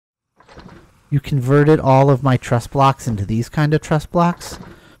You converted all of my truss blocks into these kind of truss blocks.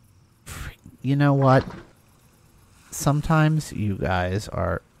 You know what? Sometimes you guys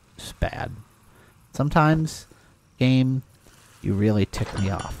are just bad. Sometimes, game, you really tick me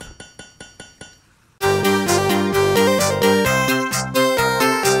off.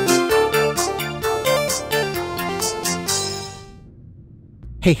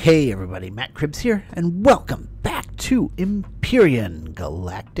 Hey everybody, Matt Cribbs here, and welcome back to Empyrion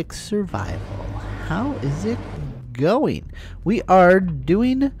Galactic Survival. How is it going? We are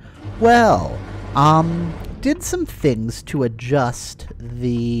doing well. Did some things to adjust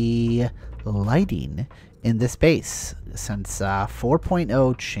the lighting in this base, since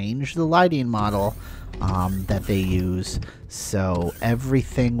 4.0 changed the lighting model that they use, so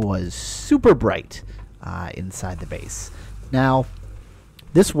everything was super bright inside the base. Now,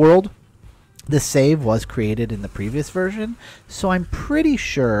 this world, this save was created in the previous version, so I'm pretty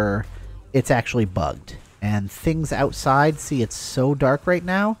sure it's actually bugged. And things outside, see, it's so dark right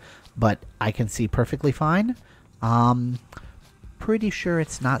now, but I can see perfectly fine. Pretty sure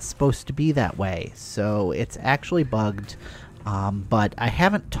it's not supposed to be that way, so it's actually bugged. But I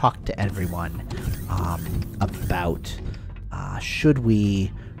haven't talked to everyone about should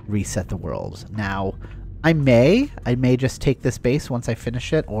we reset the world. Now, I may just take this base once I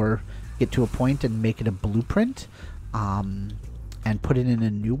finish it, or get to a point and make it a blueprint, and put it in a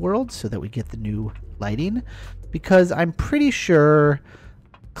new world so that we get the new lighting, because I'm pretty sure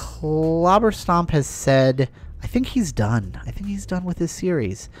Clobberstomp has said, I think he's done. I think he's done with his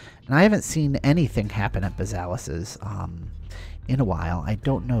series, and I haven't seen anything happen at Bazalis's in a while. I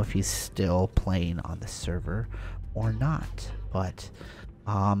don't know if he's still playing on the server or not, but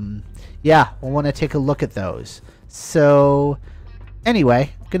yeah, we'll want to take a look at those. So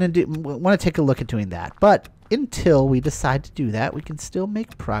anyway, want to take a look at doing that. But until we decide to do that, we can still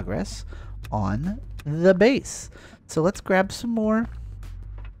make progress on the base. So let's grab some more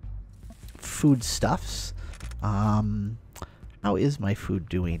foodstuffs. How is my food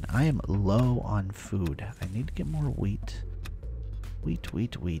doing? I am low on food. I need to get more wheat. Wheat.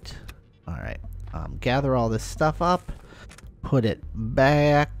 All right. Gather all this stuff up. Put it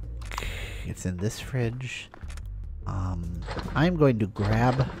back. It's in this fridge. I'm going to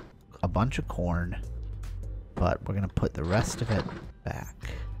grab a bunch of corn, but we're going to put the rest of it back.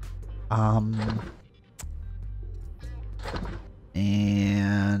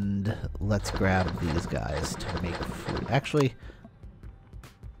 And let's grab these guys to make food. Actually,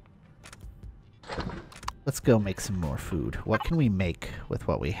 let's go make some more food. What can we make with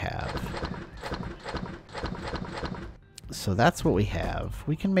what we have? So that's what we have.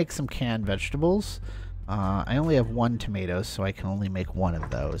 We can make some canned vegetables. I only have one tomato, so I can only make one of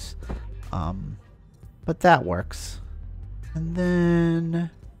those. But that works. And then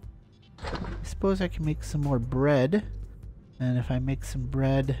I suppose I can make some more bread. And if I make some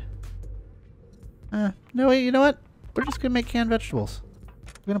bread... no, wait, you know what? We're just going to make canned vegetables.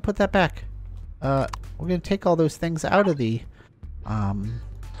 We're going to put that back. We're going to take all those things out of the... out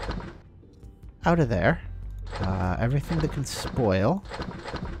of there. Everything that can spoil,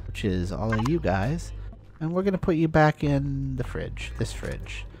 which is all of you guys, and we're going to put you back in the fridge, this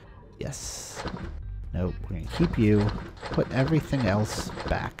fridge. Yes. Nope, we're going to keep you, put everything else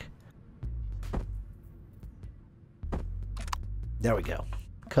back. There we go.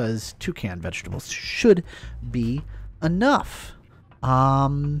 Because 2 canned vegetables should be enough.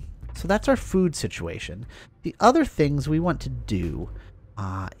 So that's our food situation. The other things we want to do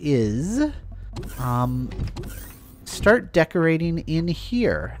is... start decorating in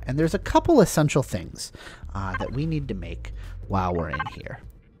here, and there's a couple essential things that we need to make while we're in here.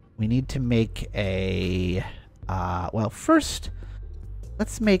 We need to make a well, first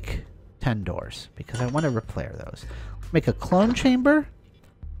let's make 10 doors, because I want to repair those. Make a clone chamber,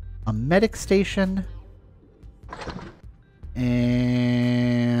 a medic station,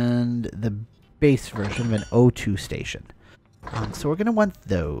 and the base version of an O2 station. So we're gonna want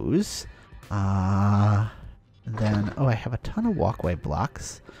those. And then, oh, I have a ton of walkway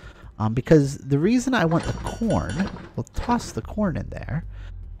blocks. Because the reason I want the corn, we'll toss the corn in there,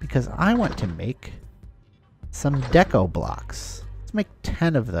 because I want to make some deco blocks. Let's make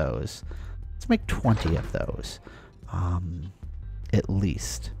 10 of those. Let's make 20 of those. At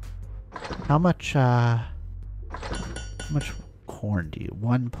least. How much corn do you?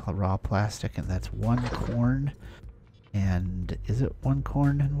 1 raw plastic, and that's 1 corn. And is it 1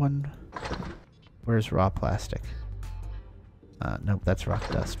 corn and 1... Where's raw plastic? Nope, that's rock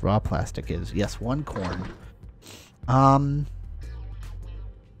dust. Raw plastic is, yes, 1 corn.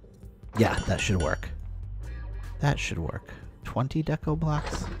 Yeah, that should work. That should work. 20 deco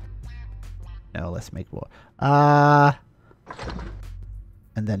blocks? No, let's make more. And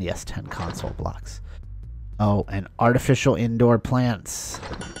then, yes, 10 console blocks. Oh, and artificial indoor plants.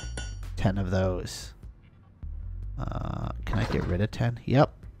 10 of those. Can I get rid of 10?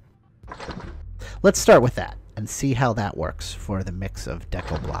 Yep. Let's start with that and see how that works for the mix of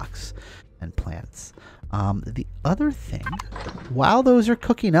deco blocks and plants. The other thing, while those are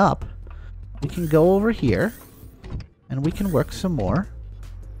cooking up, we can go over here and we can work some more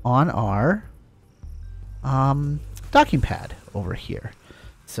on our docking pad over here.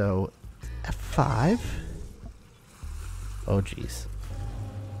 So F5. Oh geez.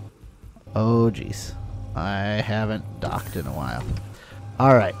 Oh geez. I haven't docked in a while.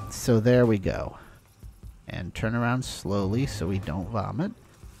 Alright, so there we go. And turn around slowly so we don't vomit.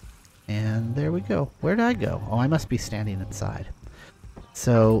 And there we go. Where did I go? Oh, I must be standing inside.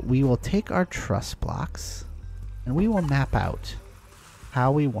 So we will take our truss blocks and we will map out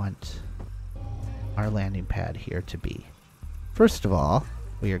how we want our landing pad here to be. First of all,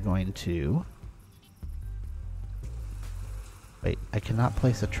 we are going to... Wait, I cannot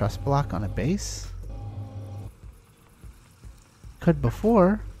place a truss block on a base? Could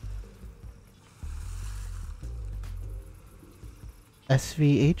before.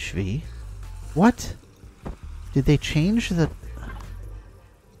 SVHV. What? Did they change the...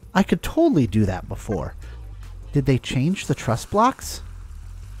 I could totally do that before. Did they change the truss blocks?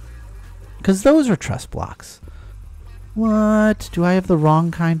 Because those are truss blocks. What? Do I have the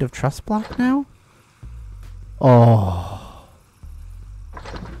wrong kind of truss block now? Oh.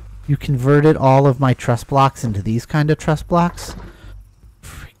 You converted all of my truss blocks into these kind of truss blocks?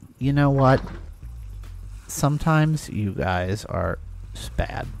 You know what? Sometimes you guys are just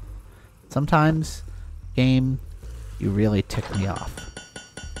bad. Sometimes, game, you really tick me off.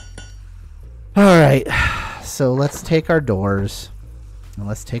 Alright, so let's take our doors. And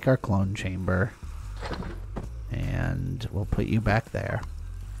let's take our clone chamber. And we'll put you back there.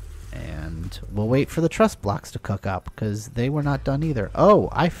 And we'll wait for the truss blocks to cook up, because they were not done either. Oh,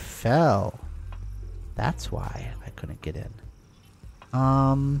 I fell. That's why I couldn't get in.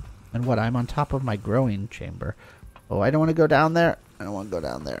 And what? I'm on top of my growing chamber. Oh, I don't want to go down there. I don't want to go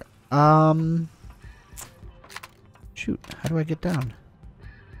down there. Shoot, how do I get down?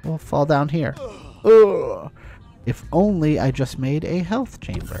 We'll fall down here. Ugh. If only I just made a health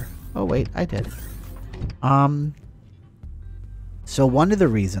chamber. Oh, wait, I did. So one of the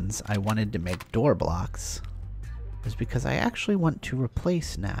reasons I wanted to make door blocks is because I actually want to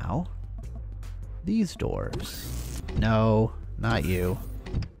replace now these doors. No, not you.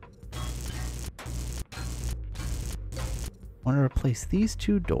 I want to replace these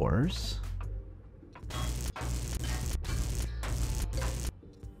two doors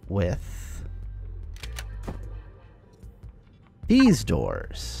with these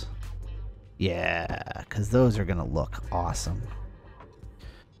doors. Yeah, because those are going to look awesome.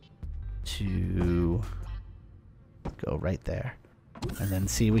 To go right there. And then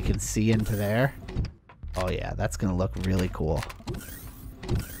see, we can see into there. Oh yeah, that's going to look really cool.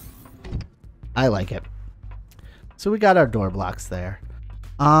 I like it. So we got our door blocks there.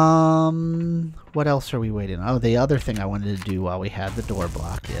 What else are we waiting on? Oh, the other thing I wanted to do while we had the door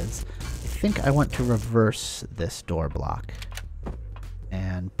block is, I think I want to reverse this door block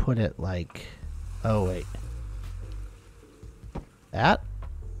and put it like, oh wait, that?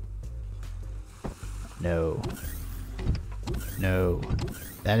 No. No.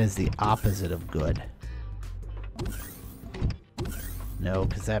 That is the opposite of good. No,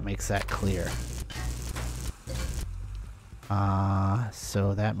 because that makes that clear.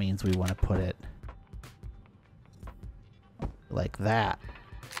 So that means we want to put it like that.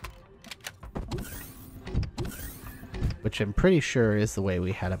 Which I'm pretty sure is the way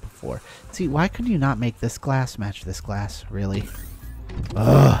we had it before. See, why could you not make this glass match this glass? Really?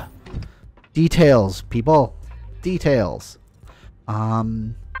 Ugh. Details, people. Details.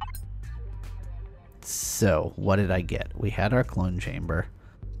 So, what did I get? We had our clone chamber.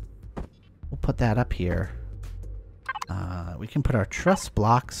 We'll put that up here. We can put our truss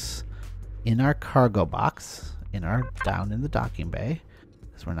blocks in our cargo box, down in the docking bay,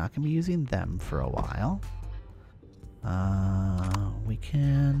 because we're not going to be using them for a while. We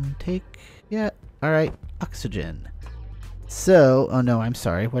can take, yeah, alright, oxygen. So, oh no, I'm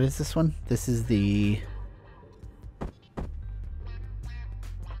sorry, what is this one? This is the...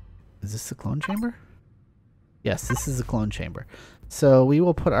 Is this the clone chamber? Yes, this is the clone chamber. So we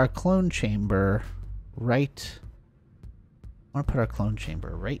will put our clone chamber right... I want to put our clone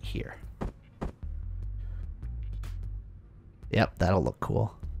chamber right here. Yep, that'll look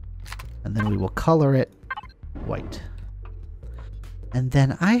cool. And then we will color it white. And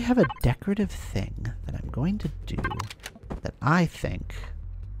then I have a decorative thing that I'm going to do that I think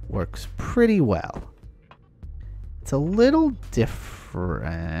works pretty well. It's a little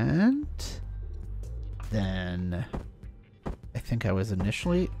different than I think I was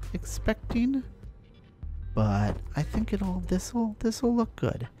initially expecting, but I think this'll look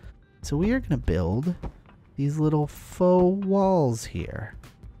good. So we are going to build these little faux walls here,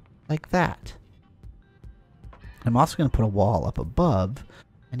 like that. I'm also going to put a wall up above,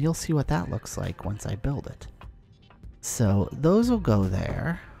 and you'll see what that looks like once I build it. So those will go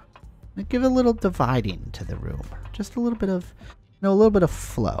there. And give a little dividing to the room, just a little bit of, a little bit of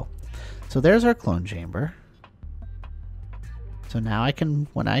flow. So there's our clone chamber. So now I can,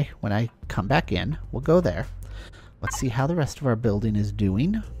 when I come back in, we'll go there. Let's see how the rest of our building is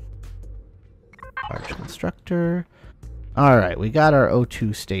doing. Large constructor. All right, we got our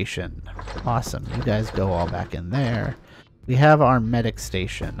O2 station. Awesome. You guys go all back in there. We have our medic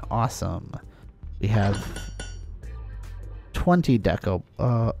station. Awesome. We have 20 deco.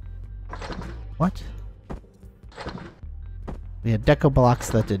 What? We had deco blocks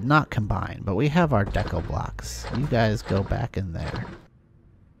that did not combine, but we have our deco blocks. You guys go back in there.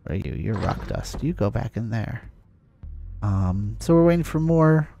 Where are you? You're rock dust. You go back in there. So we're waiting for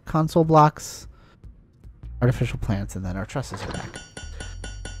more console blocks, artificial plants, and then our trusses are back.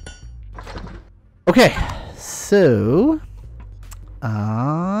 Okay, so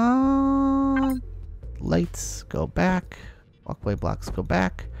lights go back, walkway blocks go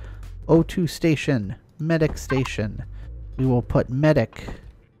back. O2 station, medic station. We will put medic.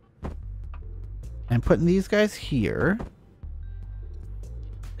 I'm putting these guys here.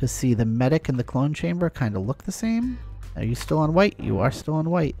 Because see, the medic and the clone chamber kind of look the same. Are you still on white? You are still on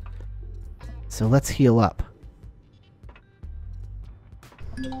white. So let's heal up.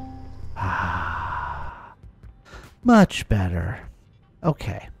 Ah, much better.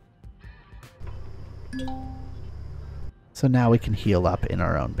 Okay. So now we can heal up in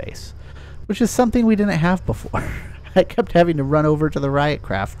our own base, which is something we didn't have before. I kept having to run over to the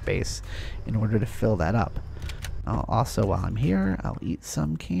Ryotcraft base in order to fill that up. Also, while I'm here, I'll eat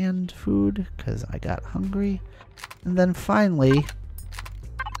some canned food because I got hungry. And then finally,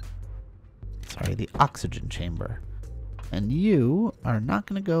 sorry, the oxygen chamber. And you are not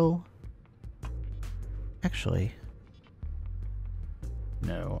going to go... Actually,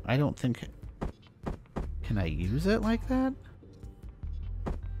 no, I don't think... Can I use it like that?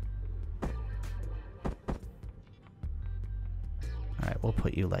 Alright, we'll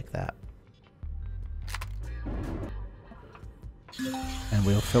put you like that. And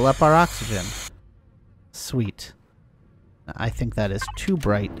we'll fill up our oxygen. Sweet. I think that is too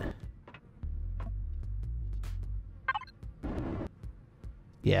bright.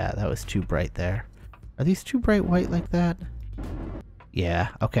 Yeah, that was too bright there. Are these too bright white like that? Yeah,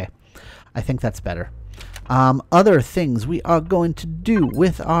 okay. I think that's better. Other things we are going to do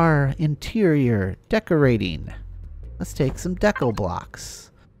with our interior decorating. Let's take some deco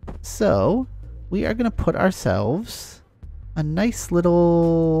blocks. So, we are going to put ourselves a nice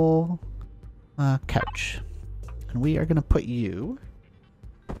little couch. And we are going to put you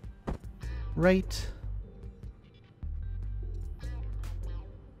right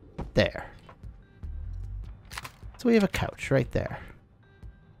there. So we have a couch right there.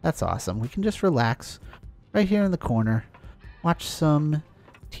 That's awesome. We can just relax right here in the corner, watch some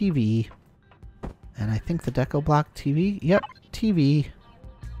TV. And I think the deco block TV, yep, TV.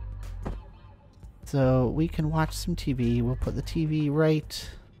 So we can watch some TV. We'll put the TV right.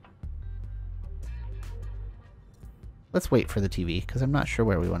 Let's wait for the TV because I'm not sure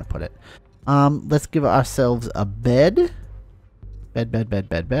where we want to put it. Let's give ourselves a bed.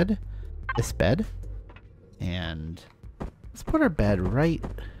 Bed. This bed. And let's put our bed right.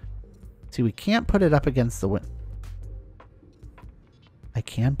 See, we can't put it up against the window. I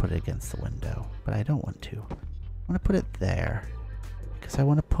can put it against the window, but I don't want to. I want to put it there because I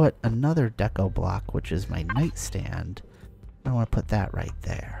want to put another deco block, which is my nightstand. I want to put that right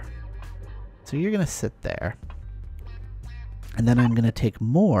there. So you're going to sit there. And then I'm going to take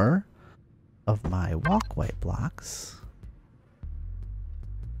more of my walkway blocks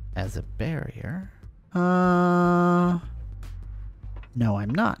as a barrier. No, I'm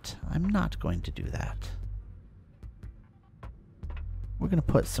not. I'm not going to do that. We're going to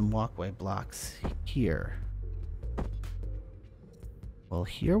put some walkway blocks here. Will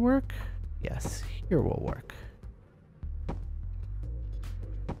here work? Yes, here will work.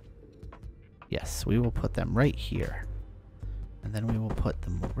 Yes, we will put them right here. And then we will put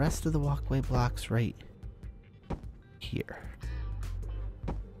the rest of the walkway blocks right here.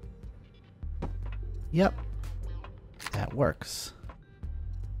 Yep, that works.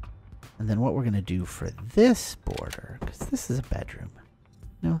 And then what we're going to do for this border, because this is a bedroom.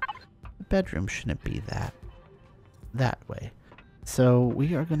 No, the bedroom shouldn't be that way. So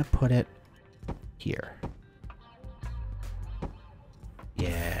we are going to put it here.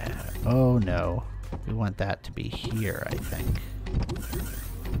 Yeah. Oh no. We want that to be here, I think.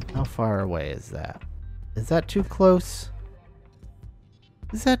 How far away is that? Is that too close?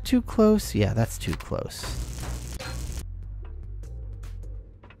 Is that too close? Yeah, that's too close.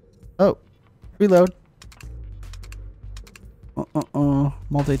 Oh, reload.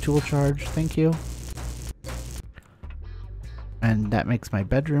 Multi-tool charge, thank you. And that makes my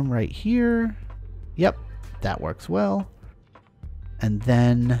bedroom right here. Yep, that works well. And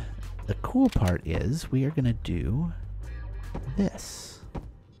then the cool part is we are going to do this.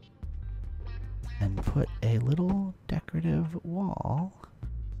 And put a little decorative wall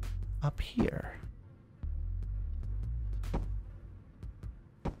up here.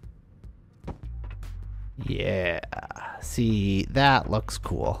 Yeah, see, that looks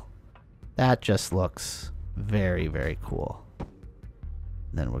cool. That just looks very, very cool.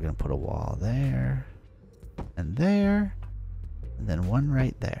 Then we're going to put a wall there, and then one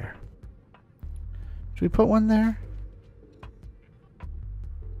right there. Should we put one there?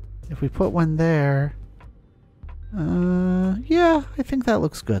 If we put one there, yeah, I think that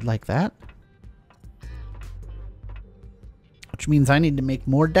looks good like that. Which means I need to make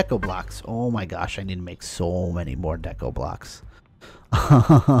more deco blocks. Oh my gosh, I need to make so many more deco blocks.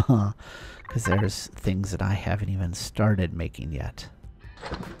 Because there's things that I haven't even started making yet.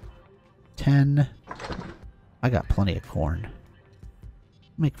 10. I got plenty of corn.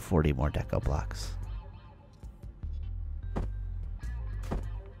 Make 40 more deco blocks.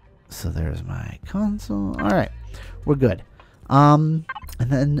 So there's my console. Alright, we're good. And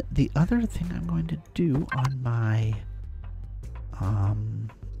then the other thing I'm going to do on my...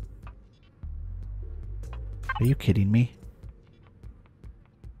 Are you kidding me?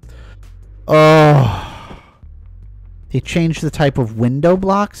 Oh, they changed the type of window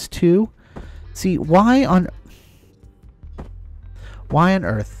blocks too. See, why on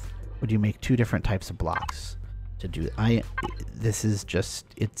earth would you make two different types of blocks to do? This is just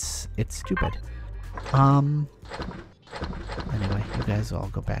it's stupid. Anyway, you guys all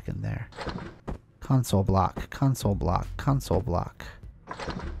go back in there. Console block, console block, console block.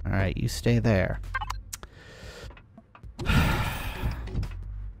 Alright, you stay there.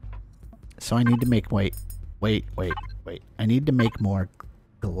 So I need to make, wait. I need to make more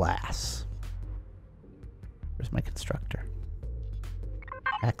glass. Where's my constructor?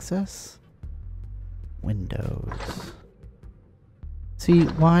 Access? Windows. See,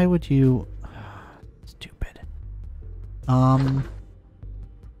 why would you... Stupid.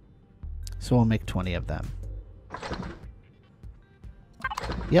 So we'll make 20 of them.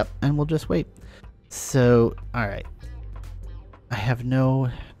 Yep, and we'll just wait. So, alright. I have no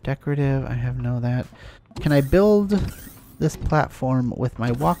decorative, I have no that. Can I build this platform with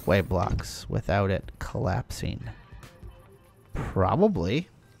my walkway blocks without it collapsing? Probably.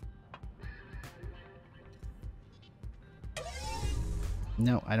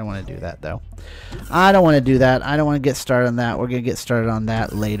 No, I don't want to do that, though. I don't want to do that. I don't want to get started on that. We're going to get started on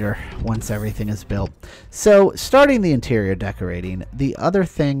that later once everything is built. So, starting the interior decorating, the other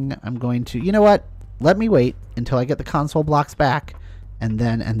thing I'm going to... You know what? Let me wait until I get the console blocks back and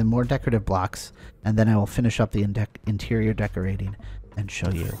the more decorative blocks, and then I will finish up the interior decorating and show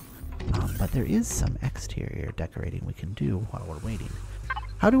you. But there is some exterior decorating we can do while we're waiting.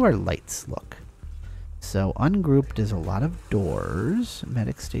 How do our lights look? So ungrouped is a lot of doors,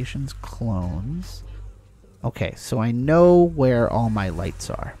 medic stations, clones. Okay, so I know where all my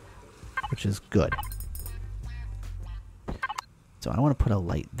lights are, which is good. So I want to put a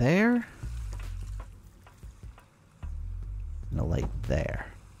light there. And a light there.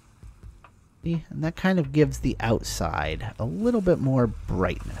 See? And that kind of gives the outside a little bit more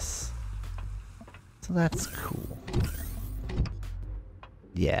brightness. So that's cool.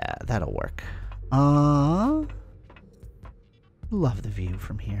 Yeah, that'll work. Love the view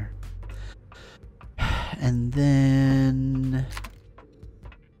from here. And then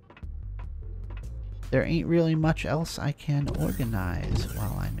there ain't really much else I can organize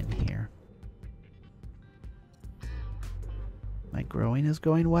while I'm in here. My growing is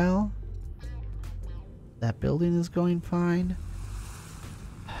going well. That building is going fine.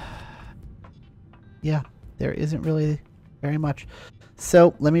 Yeah, there isn't really very much.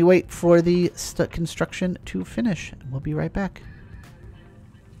 So let me wait for the construction to finish. We'll be right back.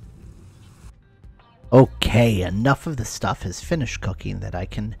 Okay, enough of the stuff has finished cooking that I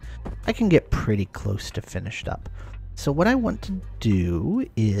can get pretty close to finished up. So what I want to do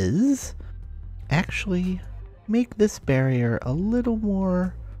is actually make this barrier a little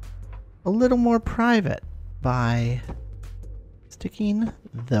more private by sticking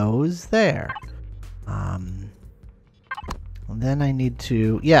those there. Then I need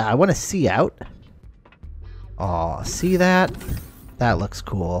to, yeah, I want to see out. Oh, see that? That looks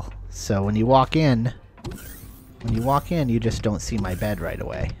cool. So when you walk in, you just don't see my bed right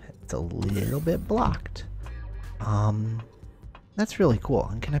away. It's a little bit blocked. That's really cool.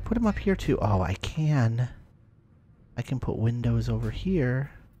 And can I put them up here too? Oh, I can. I can put windows over here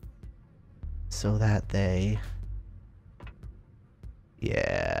so that they,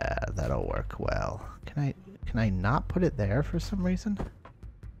 yeah, that'll work well. Can I not put it there for some reason?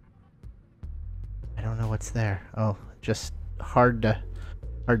 I don't know what's there. Oh, just hard to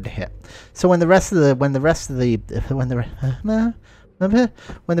hit. So when the rest of the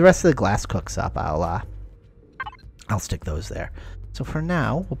glass cooks up, I'll stick those there. So for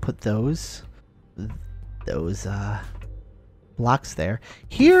now, we'll put those blocks there.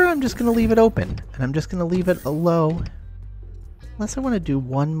 Here, I'm just gonna leave it open, and I'm just gonna leave it low, unless I want to do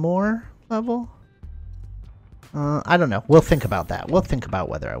one more level. I don't know. We'll think about that. We'll think about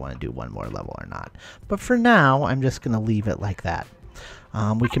whether I want to do one more level or not. But for now, I'm just going to leave it like that.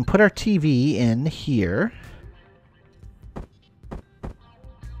 We can put our TV in here.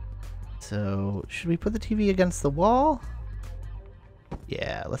 So, should we put the TV against the wall?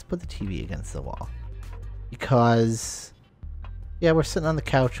 Yeah, let's put the TV against the wall. Because, yeah, we're sitting on the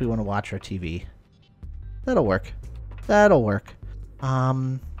couch. We want to watch our TV. That'll work. That'll work.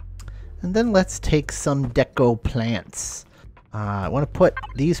 And then let's take some deco plants. I want to put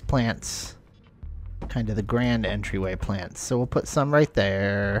these plants, kind of the grand entryway plants. So we'll put some right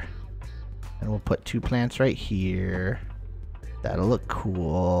there. And we'll put 2 plants right here. That'll look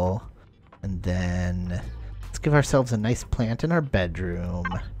cool. And then let's give ourselves a nice plant in our bedroom.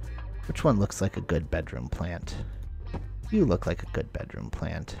 Which one looks like a good bedroom plant? You look like a good bedroom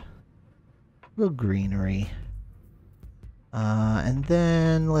plant. A little greenery. And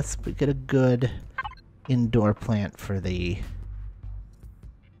then let's get a good indoor plant for the,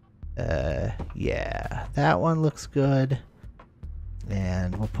 yeah, that one looks good.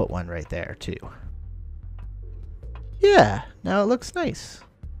 And we'll put one right there too. Yeah, now it looks nice.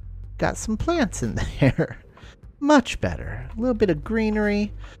 Got some plants in there. Much better. A little bit of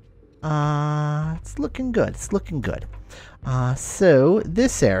greenery. It's looking good. It's looking good. So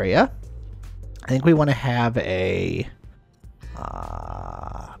this area, I think we want to have a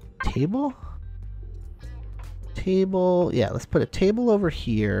table? Table, yeah, let's put a table over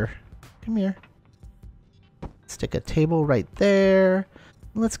here. Come here. Stick a table right there.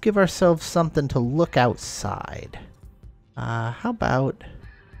 Let's give ourselves something to look outside. How about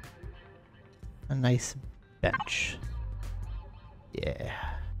a nice bench? Yeah.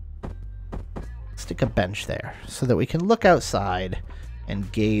 Stick a bench there so that we can look outside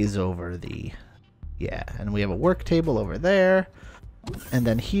and gaze over the, yeah, and we have a work table over there. And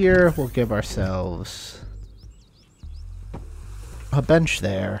then here we'll give ourselves a bench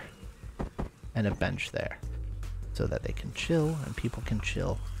there and a bench there so that they can chill and people can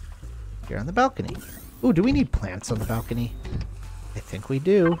chill here on the balcony. Ooh, do we need plants on the balcony? I think we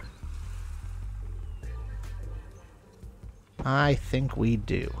do. I think we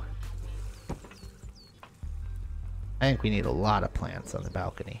do. I think we need a lot of plants on the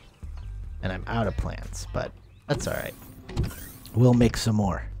balcony. And I'm out of plants, but that's alright. We'll make some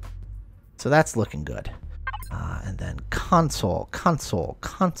more. So that's looking good. And then console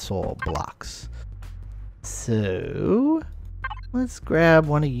blocks. So let's grab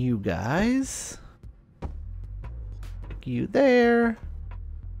one of you guys. Stick you there.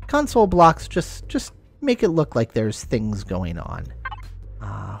 Console blocks just make it look like there's things going on.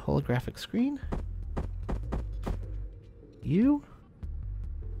 Holographic screen. You.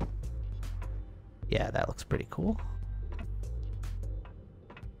 Yeah, that looks pretty cool.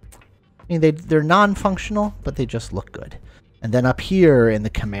 I mean, they're non-functional, but they just look good. And then up here in the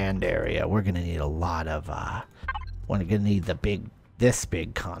command area, we're gonna need a lot of. We're gonna need this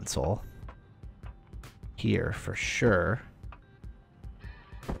big console here for sure.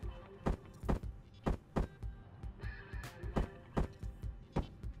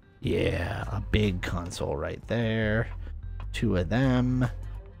 Yeah, a big console right there. 2 of them.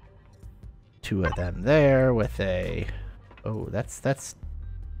 2 of them there with a. Oh, that's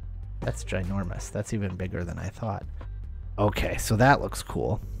ginormous. That's even bigger than I thought. Okay, so that looks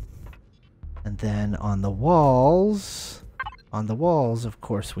cool. And then on the walls, of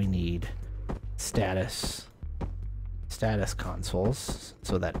course, we need status consoles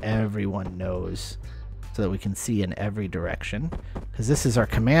so that everyone knows so that we can see in every direction. Because this is our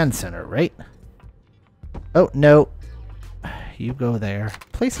command center, right? Oh, no. You go there.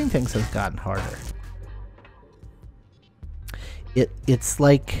 Placing things has gotten harder. It's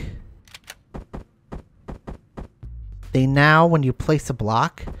like they now, when you place a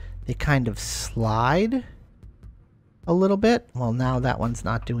block, they kind of slide a little bit. Well, now that one's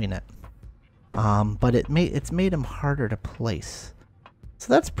not doing it. But it's made them harder to place.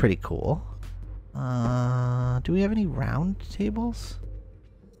 So that's pretty cool. Do we have any round tables?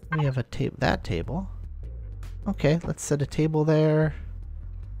 We have that table. Okay, let's set a table there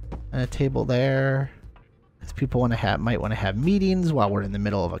and a table there. Because people might want to have meetings while we're in the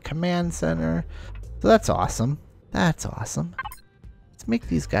middle of a command center. So that's awesome. That's awesome. Let's make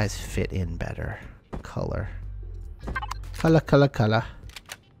these guys fit in better. Color. Color, color, color.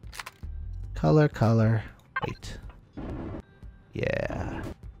 Color, color. Wait. Yeah.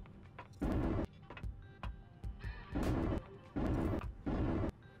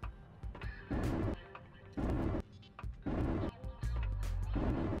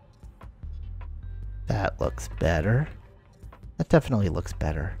 That looks better. That definitely looks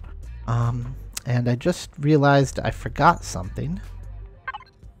better. And I just realized I forgot something.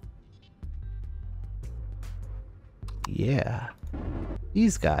 Yeah.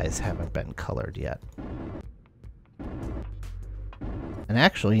 These guys haven't been colored yet. And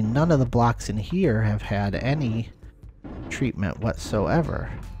actually, none of the blocks in here have had any treatment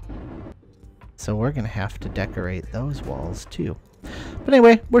whatsoever. So we're going to have to decorate those walls too. But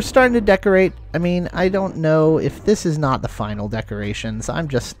anyway, we're starting to decorate. I mean, I don't know if this is not the final decorations. I'm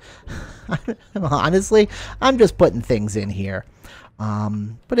just, honestly, I'm just putting things in here.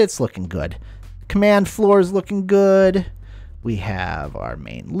 But it's looking good. Command floor is looking good. We have our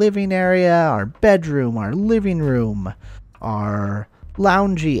main living area, our bedroom, our living room, our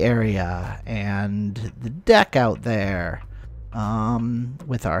loungy area, and the deck out there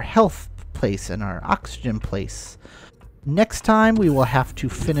with our health place and our oxygen place. Next time we will have to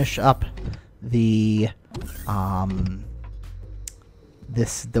finish up the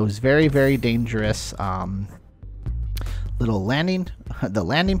those very, very dangerous little landing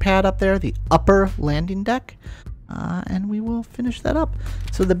pad up there, the upper landing deck, and we will finish that up.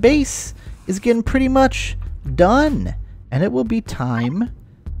 So the base is getting pretty much done, and it will be time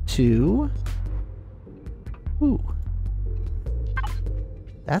to, ooh,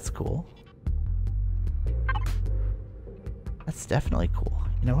 that's cool. That's definitely cool.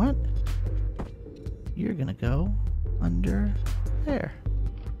 You know what? You're gonna go under there.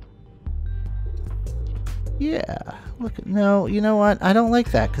 Yeah. Look at, no, you know what? I don't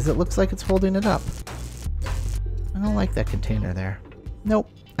like that because it looks like it's holding it up. I don't like that container there. Nope.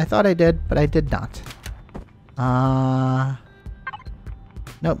 I thought I did, but I did not.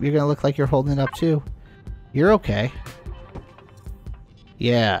 Nope, you're gonna look like you're holding it up too. You're okay.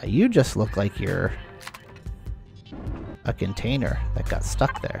 Yeah, you just look like you're a container that got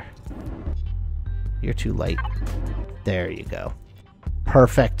stuck there. You're too light. There you go.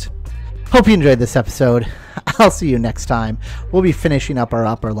 Perfect. Hope you enjoyed this episode. I'll see you next time. We'll be finishing up our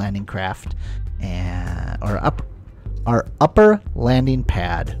upper landing craft and our upper landing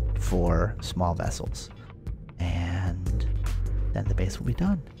pad for small vessels. And then the base will be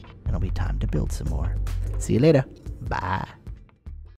done. And it'll be time to build some more. See you later. Bye.